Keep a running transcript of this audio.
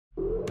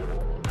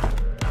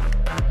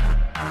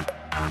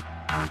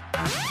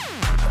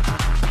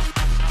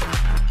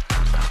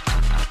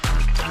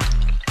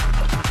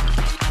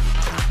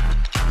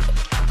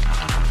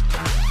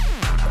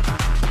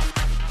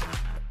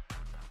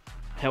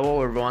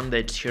everyone,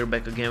 that's here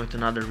back again with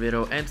another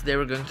video, and today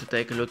we're going to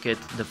take a look at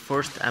the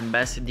first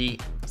Ambasadii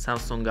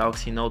Samsung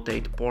Galaxy Note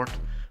 8 port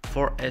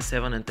for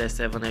S7 and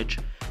S7E.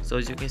 So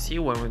as you can see,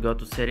 when we go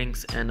to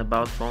settings and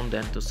about phone,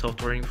 then to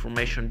software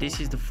information, this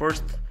is the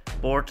first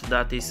port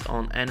that is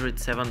on Android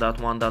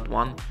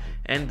 7.1.1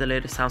 and the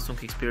latest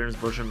Samsung Experience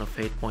version of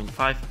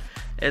 8.5,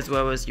 as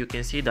well as you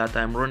can see that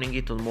I'm running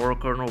it on Moro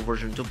kernel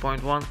version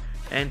 2.1,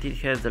 and it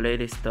has the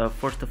latest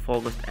 1st of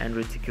August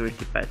Android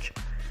security patch.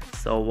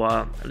 So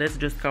let's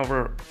just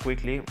cover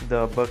quickly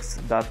the bugs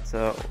that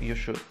you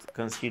should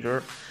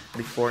consider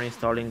before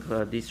installing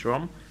this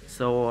ROM.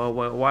 So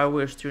while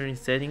we're still in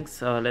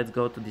settings, let's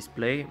go to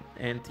display,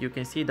 and you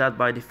can see that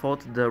by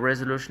default the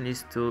resolution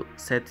is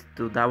set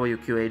to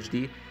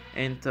WQHD,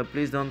 and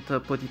please don't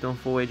put it on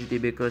Full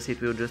HD because it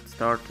will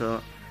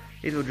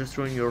just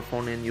ruin your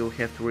phone and you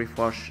have to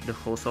refresh the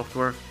whole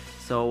software.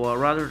 So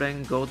rather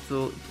than go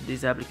to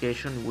this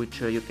application, which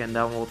you can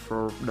download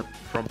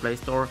from Play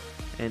Store,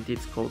 and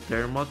it's called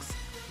Termux,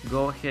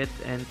 go ahead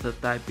and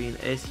type in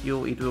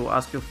SU. It will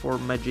ask you for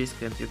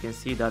Magisk, and you can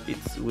see that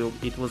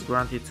it was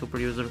granted super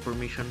user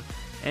permission,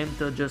 and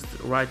just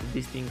write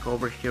this thing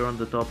over here on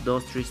the top,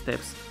 those 3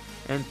 steps,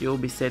 and you'll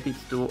be set it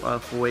to a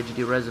Full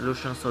HD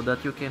resolution so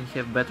that you can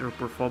have better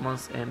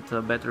performance and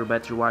better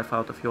battery life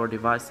out of your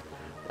device.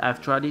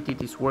 I've tried it,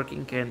 it is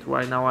working, and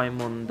right now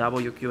I'm on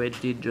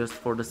WQHD just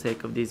for the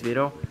sake of this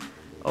video.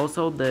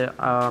 Also,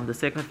 the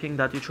second thing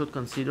that you should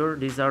consider,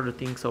 these are the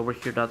things over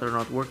here that are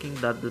not working,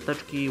 that the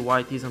touchkey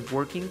white isn't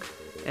working,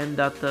 and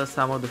that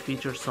some of the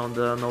features on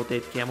the Note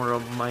 8 camera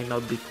might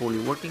not be fully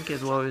working,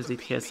 as well as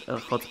it has a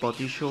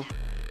hotspot issue.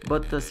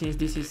 But since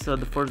this is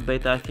the first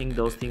beta, I think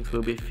those things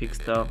will be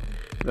fixed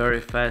very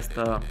fast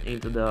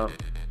into the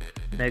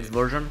next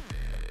version.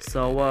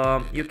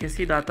 So you can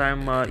see that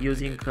I'm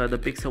using the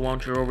Pixel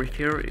launcher over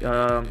here.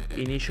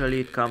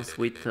 Initially it comes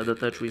with the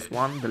TouchWiz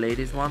one, the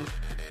latest one,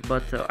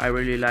 but I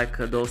really like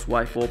those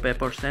white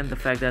wallpapers and the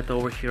fact that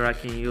over here I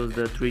can use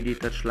the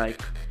 3D touch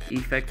like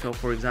effect. So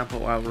for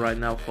example, I'll right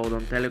now hold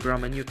on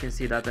Telegram, and you can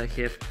see that I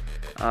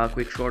have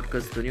quick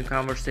shortcuts to new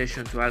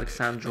conversation, to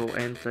Alexandro,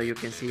 and you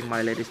can see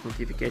my latest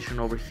notification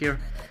over here.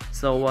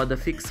 So the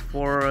fix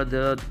for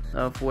the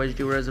Full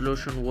HD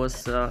resolution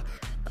was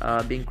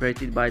being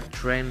created by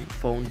Tren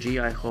Phone G.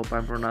 I hope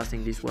I'm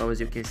pronouncing this well, as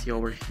you can see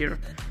over here.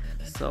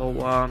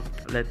 So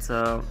let's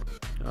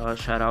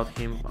shout out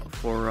him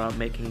for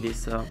making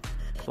this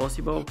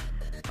possible.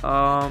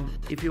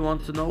 If you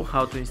want to know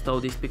how to install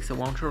this Pixel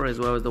launcher as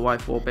well as the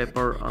white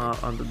wallpaper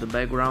under the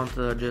background,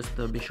 just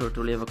be sure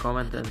to leave a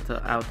comment, and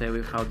I'll tell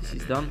you how this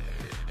is done.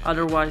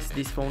 Otherwise,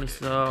 this phone is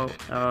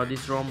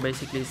this ROM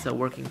basically is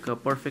working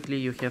perfectly.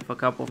 You have a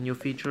couple of new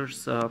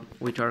features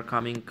which are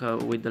coming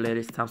with the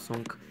latest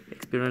Samsung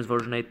Experience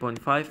version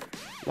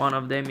 8.5. One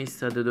of them is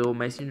the dual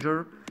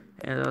messenger,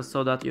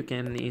 so that you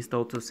can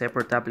install 2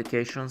 separate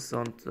applications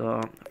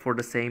for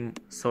the same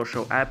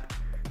social app,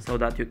 so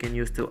that you can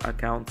use 2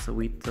 accounts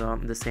with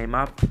the same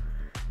app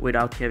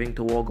without having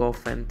to log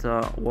off and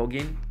log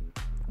in.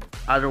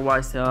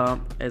 Otherwise,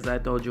 as I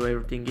told you,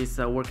 everything is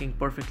working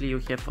perfectly. You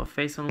have a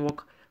face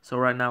unlock, so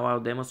right now I'll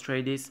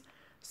demonstrate this.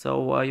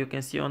 So you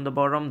can see on the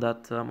bottom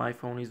that my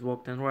phone is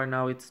locked, and right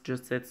now it's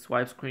just set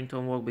swipe screen to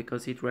unlock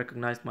because it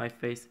recognized my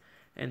face,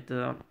 and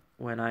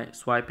when I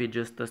swipe it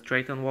just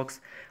straight unlocks.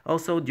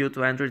 Also, due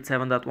to Android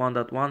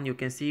 7.1.1, you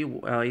can see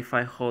if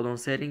I hold on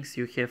settings,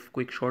 you have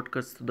quick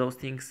shortcuts to those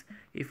things.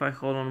 If I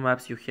hold on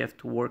maps, you have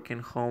to work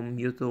and home,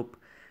 YouTube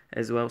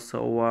as well.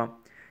 So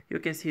you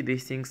can see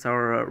these things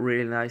are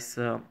really nice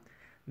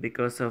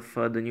because of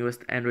the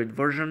newest Android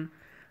version.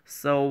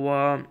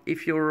 So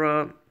if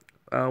you're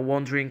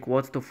wondering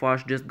what to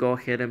flash, just go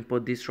ahead and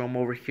put this ROM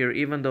over here.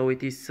 Even though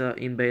it is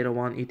in beta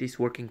 1, it is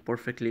working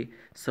perfectly.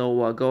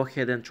 So go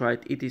ahead and try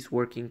it, it is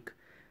working.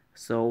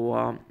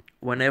 So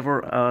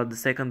whenever the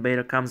second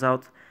beta comes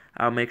out,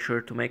 I'll make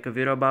sure to make a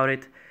video about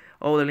it.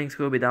 All the links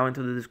will be down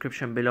into the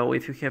description below.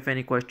 If you have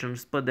any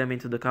questions, put them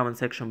into the comment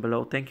section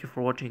below. Thank you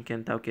for watching,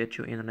 and I'll catch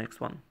you in the next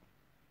one.